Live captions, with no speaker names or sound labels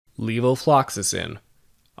Levofloxacin,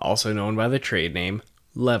 also known by the trade name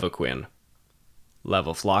Levaquin.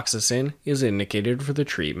 Levofloxacin is indicated for the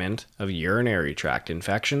treatment of urinary tract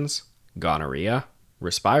infections, gonorrhea,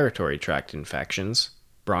 respiratory tract infections,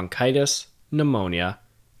 bronchitis, pneumonia,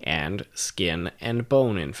 and skin and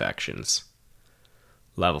bone infections.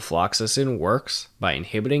 Levofloxacin works by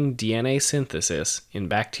inhibiting DNA synthesis in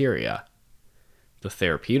bacteria. The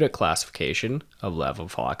therapeutic classification of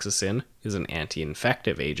levofloxacin is an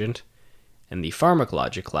anti-infective agent, and the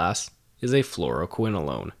pharmacology class is a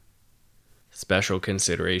fluoroquinolone. Special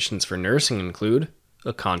considerations for nursing include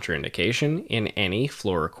a contraindication in any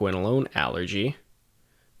fluoroquinolone allergy,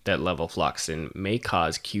 that levofloxacin may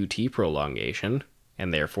cause QT prolongation,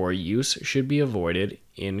 and therefore use should be avoided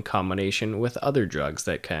in combination with other drugs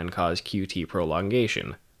that can cause QT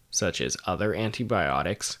prolongation, such as other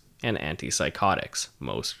antibiotics and antipsychotics,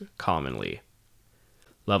 most commonly.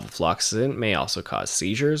 Levofloxacin may also cause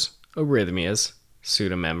seizures, arrhythmias,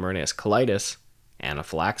 pseudomembranous colitis,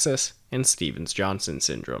 anaphylaxis, and Stevens-Johnson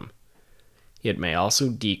syndrome. It may also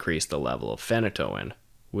decrease the level of phenytoin,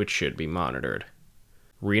 which should be monitored.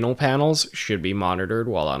 Renal panels should be monitored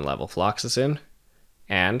while on levofloxacin,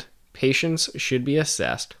 and patients should be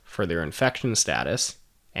assessed for their infection status,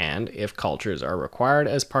 and if cultures are required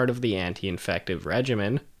as part of the anti-infective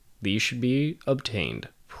regimen, these should be obtained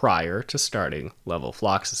prior to starting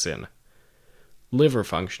levofloxacin. Liver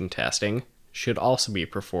function testing should also be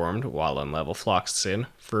performed while on levofloxacin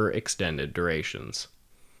for extended durations.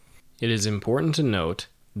 It is important to note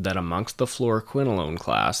that amongst the fluoroquinolone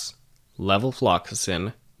class,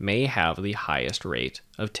 levofloxacin may have the highest rate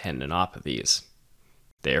of tendinopathies.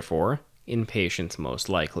 Therefore, in patients most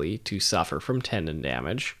likely to suffer from tendon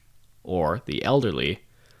damage, or the elderly,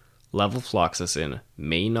 levofloxacin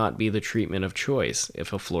may not be the treatment of choice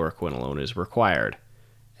if a fluoroquinolone is required,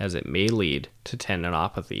 as it may lead to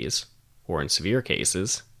tendinopathies, or in severe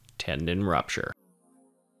cases, tendon rupture.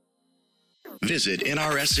 Visit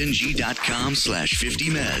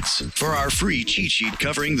nrsng.com/50meds for our free cheat sheet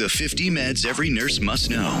covering the 50 meds every nurse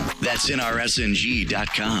must know. That's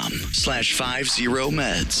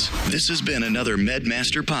nrsng.com/50meds. This has been another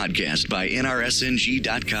MedMaster podcast by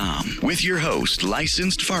nrsng.com with your host,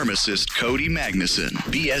 licensed pharmacist Cody Magnuson,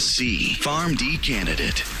 BSc, PharmD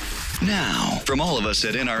candidate. Now, from all of us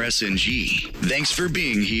at NRSNG, thanks for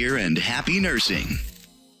being here and happy nursing.